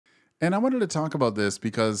And I wanted to talk about this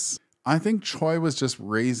because I think Choy was just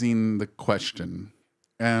raising the question.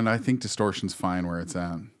 And I think Distortion's fine where it's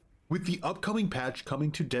at. With the upcoming patch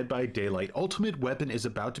coming to Dead by Daylight, Ultimate Weapon is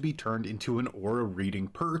about to be turned into an aura reading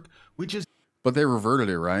perk, which is But they reverted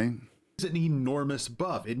it, right? an enormous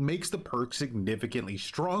buff. It makes the perk significantly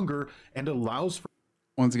stronger and allows for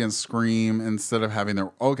Once again, Scream instead of having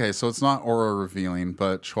their... Okay, so it's not aura revealing,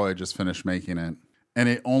 but Choy just finished making it. And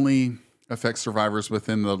it only affects survivors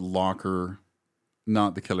within the locker,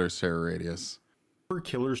 not the killer's terror radius. for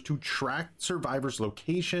killers to track survivors'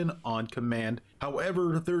 location on command.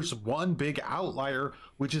 However, there's one big outlier,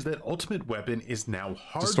 which is that Ultimate Weapon is now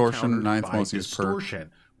hard Distortion, countered ninth by most used perk. Distortion,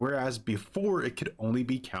 whereas before it could only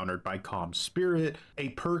be countered by Calm Spirit, a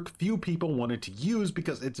perk few people wanted to use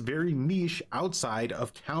because it's very niche outside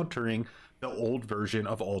of countering the old version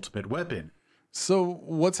of Ultimate Weapon. So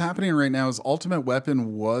what's happening right now is Ultimate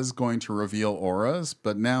Weapon was going to reveal auras,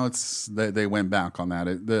 but now it's they went back on that.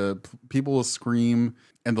 The people will Scream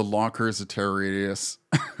and the locker is a terror radius.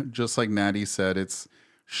 Just like Natty said, it's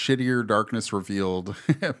shittier darkness revealed,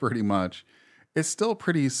 pretty much. It's still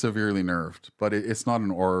pretty severely nerfed, but it's not an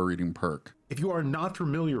aura reading perk. If you are not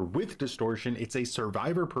familiar with Distortion, it's a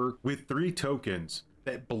survivor perk with 3 tokens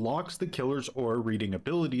that blocks the killer's aura reading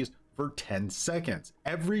abilities for 10 seconds.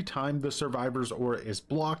 Every time the survivor's aura is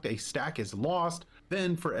blocked, a stack is lost.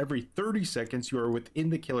 Then for every 30 seconds you are within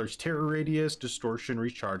the killer's terror radius, Distortion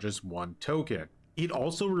recharges 1 token. It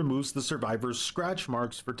also removes the survivor's scratch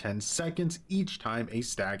marks for 10 seconds each time a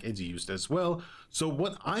stack is used as well. So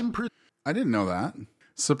what I didn't know that.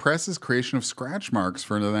 Suppresses creation of scratch marks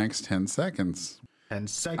for the next 10 seconds. 10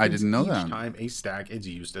 seconds I didn't know each that. time a stack is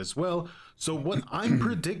used as well. So what I'm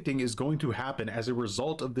predicting is going to happen as a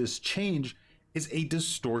result of this change is a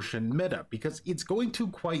Distortion meta, because it's going to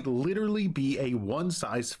quite literally be a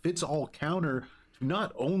one-size-fits-all counter to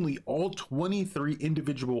not only all 23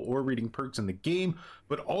 individual aura reading perks in the game,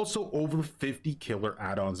 but also over 50 killer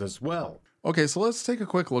add-ons as well. Okay, so let's take a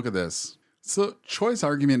quick look at this. So Choi's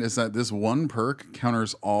argument is that this one perk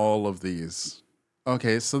counters all of these.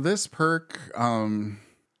 Okay, so this perk,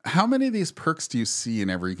 how many of these perks do you see in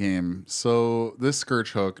every game? So this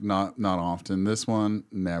Scourge Hook, not often. This one,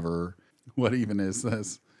 never. What even is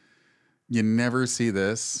this? You never see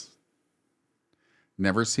this.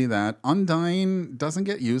 Never see that. Undying doesn't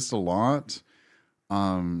get used a lot.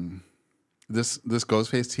 This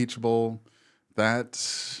Ghostface Teachable,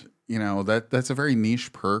 that's a very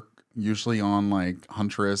niche perk, usually on like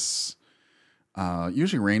Huntress,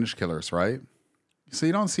 usually ranged killers, right? So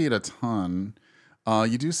you don't see it a ton.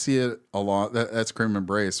 You do see it a lot. That's Grim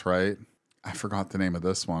Embrace, right? I forgot the name of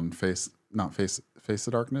this one. Face the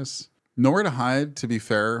Darkness. Nowhere to Hide, to be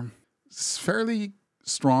fair. It's fairly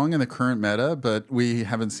strong in the current meta, but we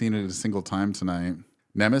haven't seen it a single time tonight.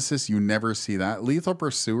 Nemesis, you never see that. Lethal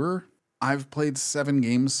Pursuer, I've played 7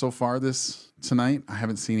 games so far tonight. I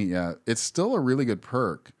haven't seen it yet. It's still a really good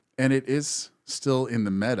perk, and it is still in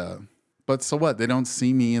the meta. But so what? They don't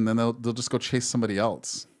see me, and then they'll just go chase somebody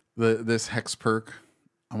else. This Hex perk,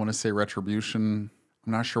 I want to say Retribution.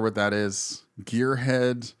 I'm not sure what that is.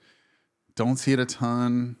 Gearhead, don't see it a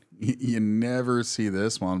ton. You never see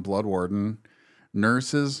this one. Blood Warden.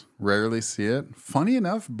 Nurses, rarely see it. Funny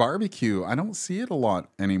enough, Barbecue, I don't see it a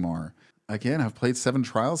lot anymore. Again, I've played 7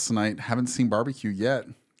 trials tonight. Haven't seen Barbecue yet.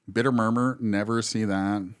 Bitter Murmur, never see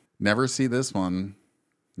that. Never see this one.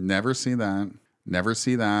 Never see that. Never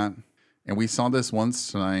see that. And we saw this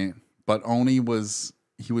once tonight, but Oni was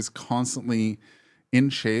constantly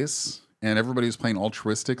in chase and everybody was playing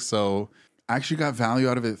altruistic. So I actually got value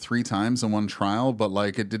out of it 3 times in one trial, but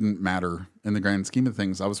like it didn't matter in the grand scheme of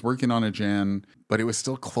things. I was working on a gen, but it was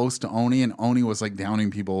still close to Oni, and Oni was like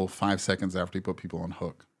downing people 5 seconds after he put people on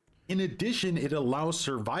hook. In addition, it allows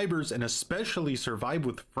survivors, and especially Survive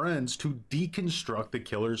with Friends, to deconstruct the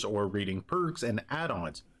killer's aura reading perks and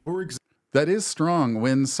add-ons. For example, that is strong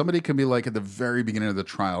when somebody can be like at the very beginning of the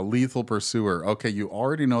trial, Lethal Pursuer. Okay, you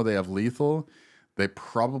already know they have lethal. They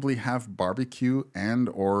probably have Barbecue and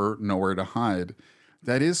or Nowhere to Hide.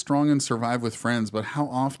 That is strong in Survive with Friends, but how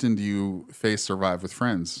often do you face Survive with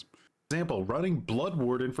Friends? Running Blood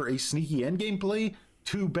Warden for a sneaky endgame play?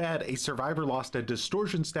 Too bad a survivor lost a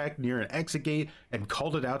Distortion stack near an exit gate and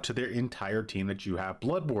called it out to their entire team that you have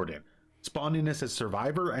Blood Warden. Spawning this as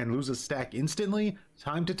survivor and lose a stack instantly?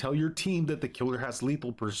 Time to tell your team that the killer has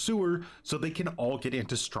Lethal Pursuer so they can all get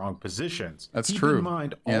into strong positions. That's true. Keep in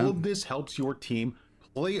mind, all of this helps your team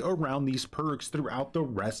play around these perks throughout the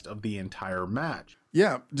rest of the entire match.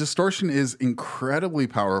 Yeah, Distortion is incredibly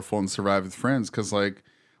powerful in Survive with Friends because, like,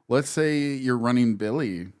 let's say you're running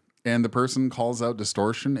Billy and the person calls out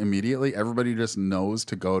Distortion immediately, everybody just knows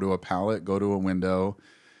to go to a pallet, go to a window,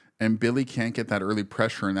 and Billy can't get that early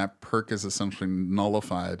pressure, and that perk is essentially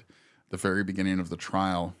nullified the very beginning of the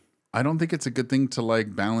trial. I don't think it's a good thing to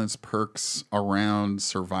like balance perks around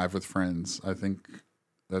survive with friends. I think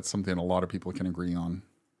that's something a lot of people can agree on.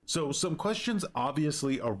 So some questions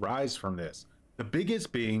obviously arise from this. The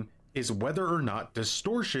biggest being is whether or not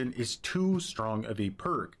Distortion is too strong of a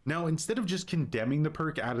perk. Now, instead of just condemning the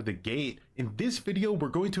perk out of the gate, in this video we're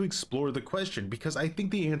going to explore the question because I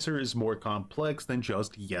think the answer is more complex than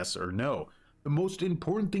just yes or no. The most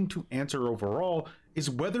important thing to answer overall is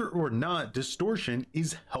whether or not Distortion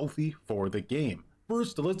is healthy for the game.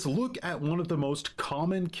 First, let's look at one of the most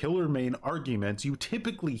common killer main arguments you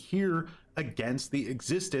typically hear against the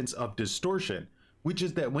existence of Distortion, which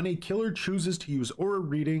is that when a killer chooses to use aura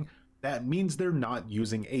reading, that means they're not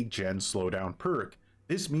using a gen slowdown perk.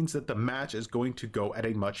 This means that the match is going to go at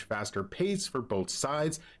a much faster pace for both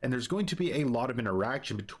sides, and there's going to be a lot of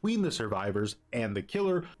interaction between the survivors and the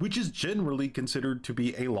killer, which is generally considered to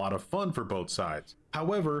be a lot of fun for both sides.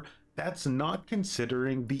 However, that's not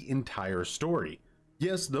considering the entire story.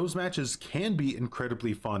 Yes, those matches can be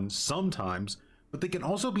incredibly fun sometimes, but they can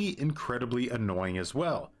also be incredibly annoying as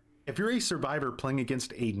well. If you're a survivor playing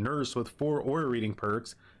against a nurse with 4 aura reading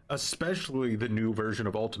perks, especially the new version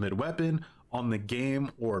of Ultimate Weapon, on the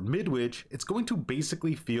game or Midwich, it's going to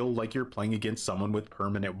basically feel like you're playing against someone with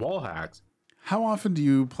permanent wall hacks. How often do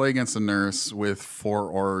you play against a nurse with 4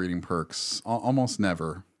 aura reading perks? Almost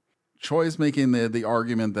never. Choy's making the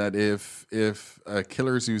argument that if a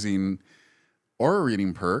killer's using aura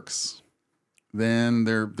reading perks, then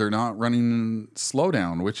they're not running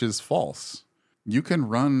Slowdown, which is false. You can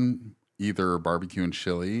run either Barbecue and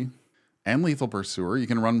Chili and Lethal Pursuer. You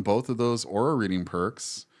can run both of those aura reading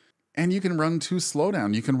perks, and you can run 2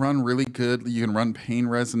 Slowdown. You can run really good. You can run Pain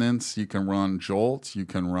Resonance. You can run Jolt. You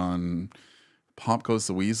can run Pop Goes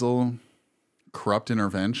the Weasel, Corrupt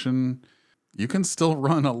Intervention. You can still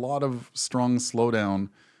run a lot of strong Slowdown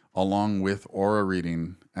along with aura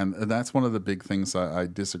reading. And that's one of the big things I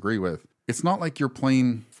disagree with. It's not like you're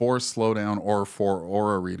playing 4 Slowdown or 4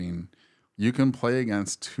 aura reading. You can play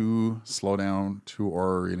against 2 Slowdown, 2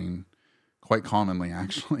 aura reading quite commonly,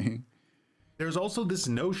 actually. There's also this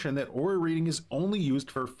notion that aura reading is only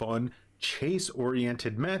used for fun,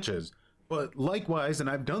 chase-oriented matches. But likewise, and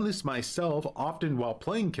I've done this myself often while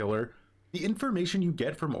playing killer, the information you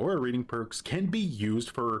get from aura reading perks can be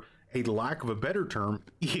used for, a lack of a better term,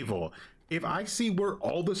 evil. If I see where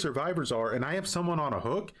all the survivors are and I have someone on a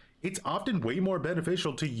hook, it's often way more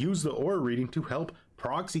beneficial to use the aura reading to help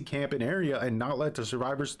proxy camp an area and not let the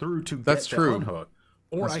survivors through to get the unhook.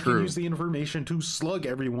 Or I can use the information to slug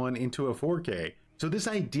everyone into a 4K. So this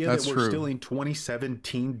idea that we're still in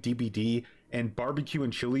 2017 DBD and Barbecue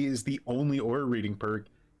and Chili is the only aura reading perk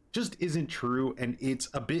just isn't true, and it's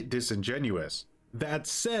a bit disingenuous. That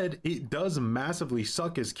said, it does massively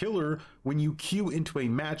suck as killer when you queue into a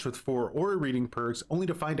match with 4 aura reading perks only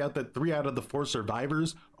to find out that 3 out of the 4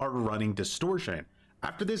 survivors are running Distortion.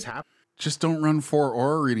 After this happens, just don't run 4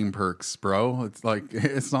 aura reading perks, bro. It's like,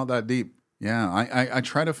 it's not that deep. Yeah, I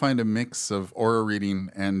try to find a mix of aura reading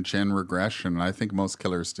and gen regression, and I think most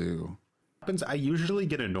killers do. I usually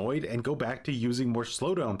get annoyed and go back to using more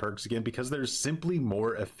slowdown perks again because they're simply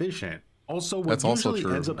more efficient. Also, what usually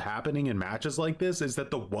ends up happening in matches like this is that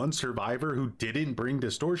the one survivor who didn't bring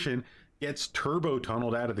Distortion gets turbo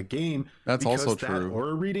tunneled out of the game. That's also true. That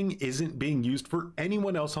aura reading isn't being used for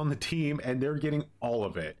anyone else on the team, and they're getting all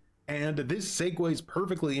of it. And this segues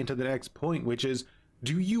perfectly into the next point, which is,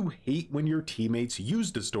 do you hate when your teammates use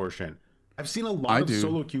Distortion? I've seen a lot of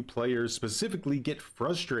solo queue players specifically get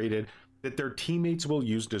frustrated that their teammates will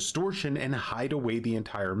use Distortion and hide away the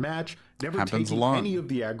entire match, never taking any of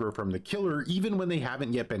the aggro from the killer, even when they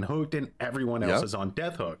haven't yet been hooked and everyone else is on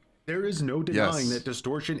death hook. There is no denying that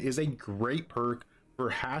Distortion is a great perk for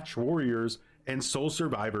hatch warriors and soul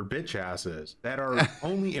survivor bitch asses that are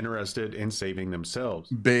only interested in saving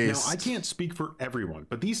themselves. Now, I can't speak for everyone,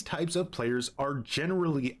 but these types of players are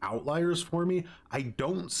generally outliers for me. I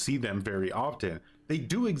don't see them very often. They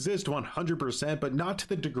do exist 100%, but not to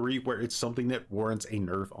the degree where it's something that warrants a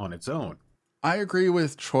nerf on its own. I agree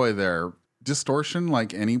with Troy there. Distortion,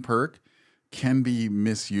 like any perk, can be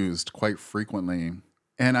misused quite frequently.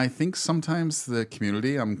 And I think sometimes the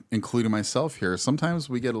community, I'm including myself here, sometimes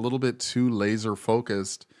we get a little bit too laser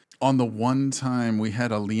focused on the one time we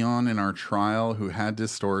had a Leon in our trial who had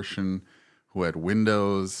Distortion, who had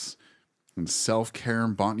Windows and self-care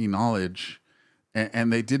and botany knowledge.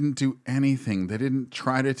 And they didn't do anything. They didn't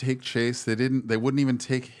try to take chase. They wouldn't even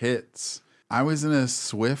take hits. I was in a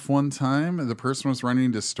Swift one time, and the person was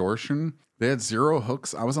running Distortion. They had 0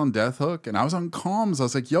 hooks. I was on Death Hook, and I was on comms. I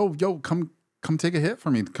was like, yo, come take a hit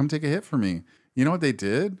for me. Come take a hit for me. You know what they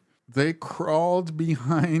did? They crawled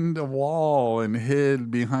behind a wall and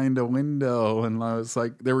hid behind a window. And I was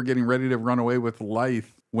like, they were getting ready to run away with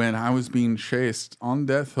life when I was being chased on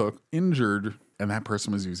Death Hook, injured, and that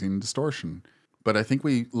person was using Distortion. But I think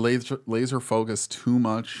we laser focus too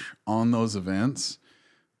much on those events.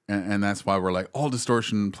 And that's why we're like, all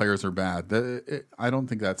Distortion players are bad. I don't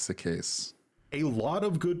think that's the case. A lot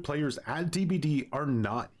of good players at DBD are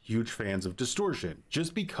not huge fans of Distortion.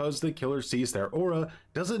 Just because the killer sees their aura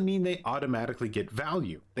doesn't mean they automatically get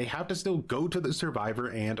value. They have to still go to the survivor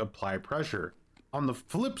and apply pressure. On the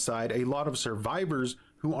flip side, a lot of survivors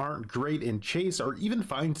who aren't great in chase or even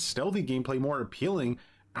find stealthy gameplay more appealing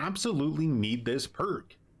absolutely need this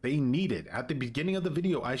perk. They need it. At the beginning of the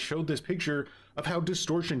video, I showed this picture of how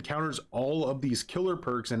Distortion counters all of these killer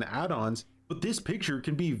perks and add-ons, but this picture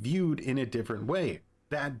can be viewed in a different way.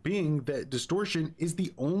 That being that Distortion is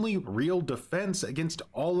the only real defense against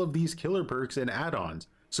all of these killer perks and add-ons.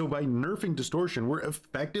 So by nerfing Distortion, we're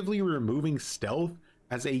effectively removing stealth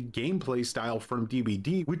as a gameplay style from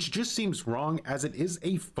DBD, which just seems wrong as it is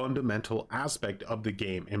a fundamental aspect of the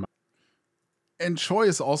game. And Choy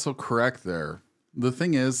is also correct there. The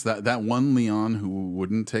thing is that one Leon who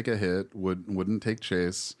wouldn't take a hit, wouldn't take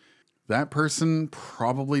chase, that person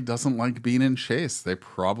probably doesn't like being in chase. They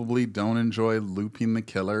probably don't enjoy looping the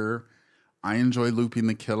killer. I enjoy looping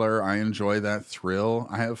the killer. I enjoy that thrill.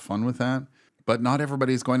 I have fun with that. But not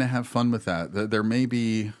everybody's going to have fun with that. There may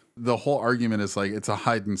be, the whole argument is like, it's a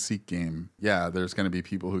hide and seek game. Yeah, there's going to be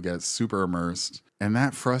people who get super immersed. And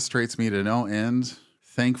that frustrates me to no end.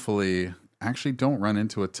 Thankfully, I actually don't run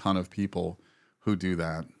into a ton of people who do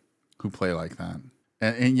that, who play like that.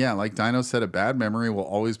 And yeah, like Dino said, a bad memory will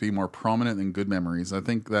always be more prominent than good memories. I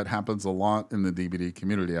think that happens a lot in the DBD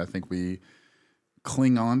community. I think we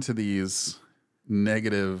cling on to these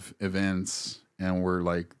negative events and we're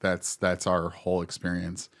like, that's our whole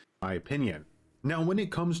experience. My opinion. Now, when it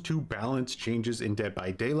comes to balance changes in Dead by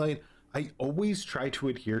Daylight, I always try to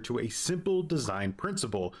adhere to a simple design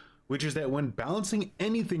principle, which is that when balancing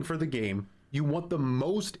anything for the game, you want the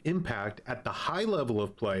most impact at the high level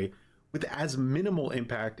of play with as minimal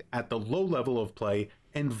impact at the low level of play,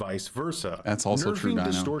 and vice versa. That's also true, Dino. Nerfing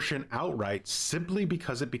Distortion outright simply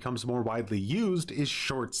because it becomes more widely used is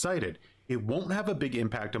short-sighted. It won't have a big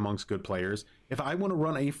impact amongst good players. If I want to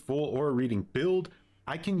run a full aura reading build,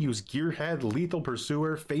 I can use Gearhead, Lethal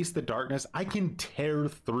Pursuer, Face the Darkness. I can tear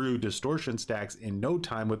through Distortion stacks in no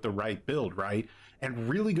time with the right build, right? And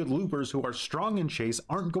really good loopers who are strong in chase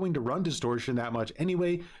aren't going to run Distortion that much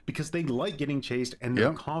anyway because they like getting chased and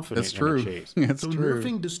they're confident in the chase. So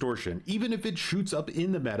nerfing Distortion, even if it shoots up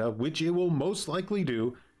in the meta, which it will most likely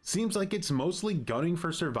do, seems like it's mostly gunning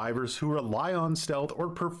for survivors who rely on stealth or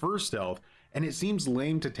prefer stealth, and it seems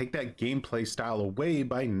lame to take that gameplay style away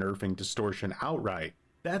by nerfing Distortion outright.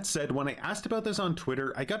 That said, when I asked about this on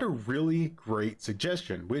Twitter, I got a really great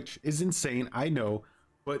suggestion, which is insane, I know,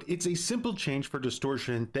 but it's a simple change for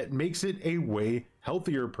Distortion that makes it a way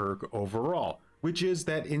healthier perk overall, which is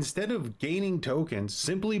that instead of gaining tokens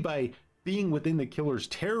simply by being within the killer's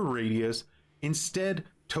terror radius, instead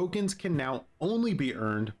tokens can now only be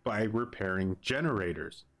earned by repairing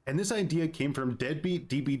generators. And this idea came from Deadbeat,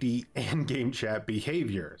 DBD, and Game Chat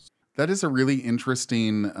behaviors. That is a really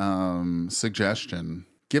interesting suggestion.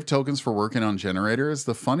 Give tokens for working on generators.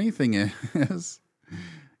 The funny thing is,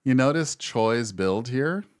 you notice Choy's build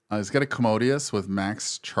here. He's got a Commodious with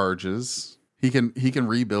max charges. He can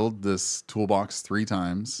rebuild this toolbox 3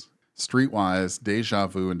 times. Streetwise, Deja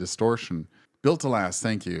Vu, and Distortion. Built to last,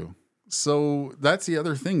 thank you. So that's the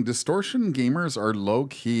other thing. Distortion gamers are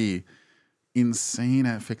low-key insane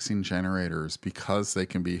at fixing generators because they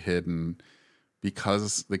can be hidden,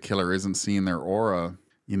 because the killer isn't seeing their aura.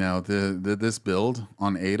 You know, this build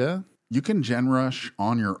on Ada, you can gen rush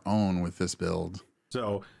on your own with this build.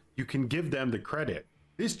 So you can give them the credit.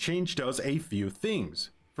 This change does a few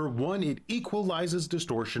things. For one, it equalizes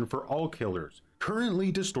Distortion for all killers.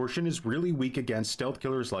 Currently, Distortion is really weak against stealth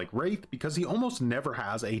killers like Wraith because he almost never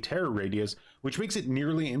has a terror radius, which makes it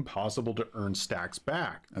nearly impossible to earn stacks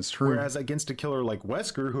back. That's true. Whereas against a killer like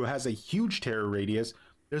Wesker, who has a huge terror radius,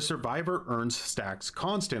 the survivor earns stacks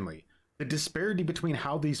constantly. The disparity between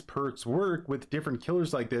how these perks work with different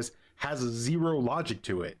killers like this has zero logic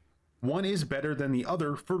to it. One is better than the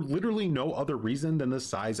other for literally no other reason than the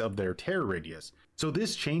size of their terror radius. So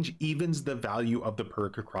this change evens the value of the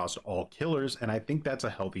perk across all killers, and I think that's a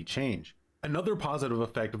healthy change. Another positive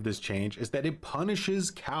effect of this change is that it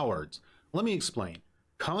punishes cowards. Let me explain.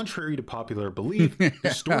 Contrary to popular belief,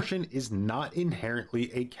 Distortion is not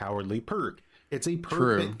inherently a cowardly perk. It's a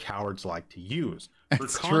perk that cowards like to use. For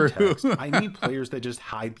It's context, true. I need players that just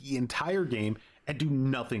hide the entire game and do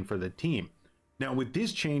nothing for the team. Now, with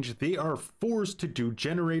this change, they are forced to do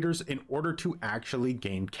generators in order to actually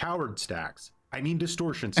gain coward stacks. I mean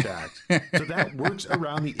distortion stacks. So that works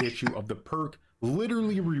around the issue of the perk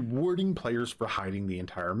literally rewarding players for hiding the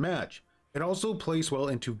entire match. It also plays well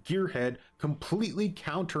into Gearhead, completely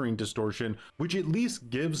countering Distortion, which at least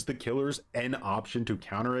gives the killers an option to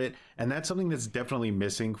counter it, and that's something that's definitely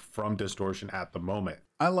missing from Distortion at the moment.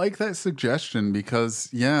 I like that suggestion because,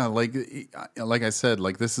 yeah, like I said,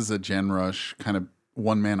 like this is a Gen Rush kind of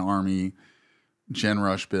one-man army Gen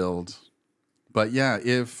Rush build. But yeah,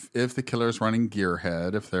 if the killer's running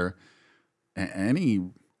Gearhead, if they're any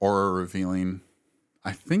aura revealing,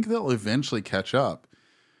 I think they'll eventually catch up.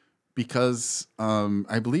 Because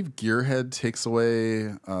I believe Gearhead takes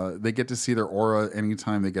away, they get to see their aura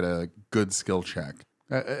anytime they get a good skill check.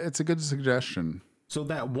 It's a good suggestion. So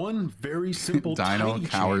that one very simple Dino tiny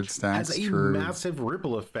coward change stacks, has a true. massive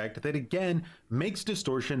ripple effect that again makes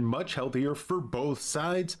Distortion much healthier for both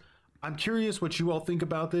sides. I'm curious what you all think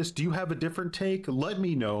about this. Do you have a different take? Let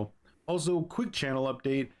me know. Also, quick channel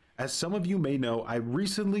update. As some of you may know, I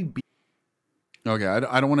recently beat... Okay,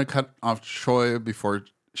 I don't want to cut off Choy before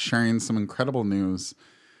sharing some incredible news.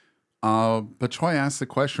 But Choy asked the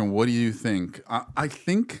question, what do you think? I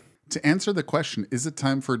think to answer the question, is it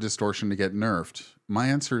time for Distortion to get nerfed? My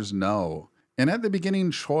answer is no. And at the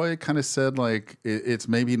beginning, Choy kind of said like, it's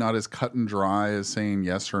maybe not as cut and dry as saying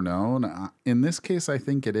yes or no. And in this case, I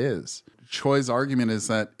think it is. Choy's argument is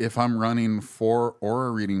that if I'm running 4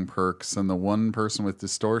 aura reading perks and the one person with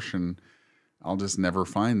Distortion, I'll just never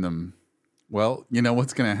find them. Well, you know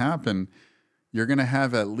what's going to happen? You're going to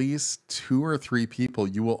have at least 2 or 3 people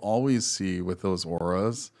you will always see with those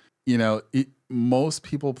auras. You know, most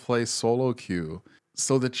people play solo queue.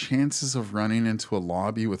 So the chances of running into a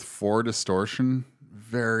lobby with 4 Distortion,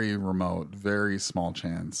 very remote, very small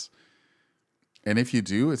chance. And if you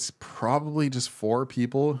do, it's probably just 4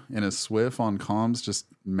 people in a Swift on comms just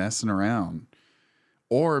messing around.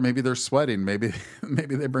 Or maybe they're sweating. Maybe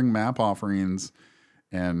they bring map offerings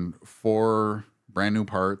and 4 brand new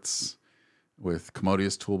parts with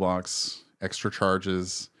Commodious Toolbox, extra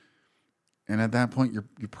charges. And at that point, you're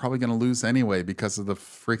probably going to lose anyway because of the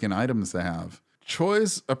freaking items they have.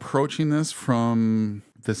 Choy's approaching this from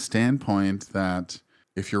the standpoint that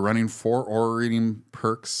if you're running 4 aura reading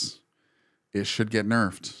perks, it should get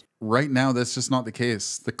nerfed. Right now, that's just not the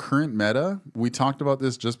case. The current meta, we talked about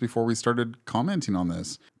this just before we started commenting on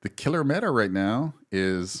this. The killer meta right now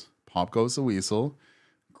is Pop Goes the Weasel,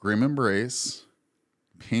 Grim Embrace,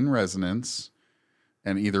 Pain Resonance,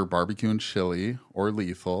 and either Barbecue and Chili or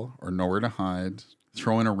Lethal or Nowhere to Hide.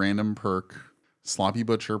 Throw in a random perk, Sloppy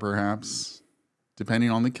Butcher perhaps, depending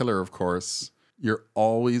on the killer, of course. You're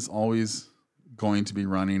always going to be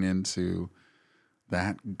running into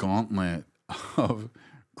that gauntlet of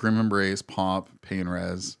Grim Embrace, Pop, Pain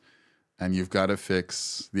Res, and you've got to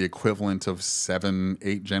fix the equivalent of 7,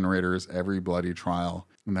 8 generators every bloody trial.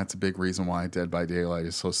 And that's a big reason why Dead by Daylight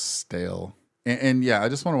is so stale. And yeah, I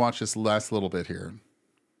just want to watch this last little bit here.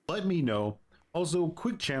 Let me know. Also,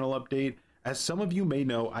 quick channel update. As some of you may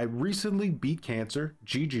know, I recently beat cancer,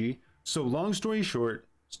 GG. So long story short,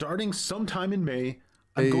 starting sometime in May,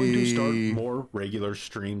 I'm going to start more regular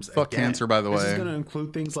streams Fuck again. cancer, by the way. This is going to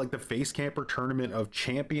include things like the Face Camper Tournament of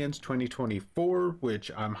Champions 2024,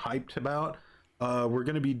 which I'm hyped about. We're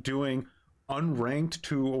going to be doing unranked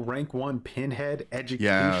to rank 1 pinhead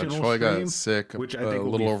educational Choy got stream, sick which I think a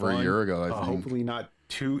little over a year ago, I think. Hopefully not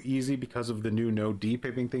too easy because of the new no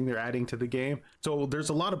depipping thing they're adding to the game. So there's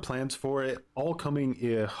a lot of plans for it, all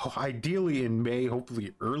coming ideally in May,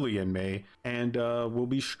 hopefully early in May, and we'll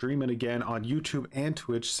be streaming again on YouTube and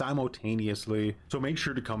Twitch simultaneously, so make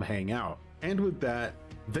sure to come hang out. And with that,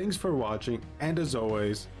 thanks for watching, and as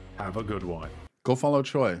always, have a good one. Go follow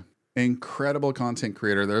Choy. Incredible content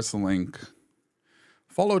creator. There's the link.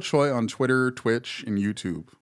 Follow Choy on Twitter, Twitch, and YouTube.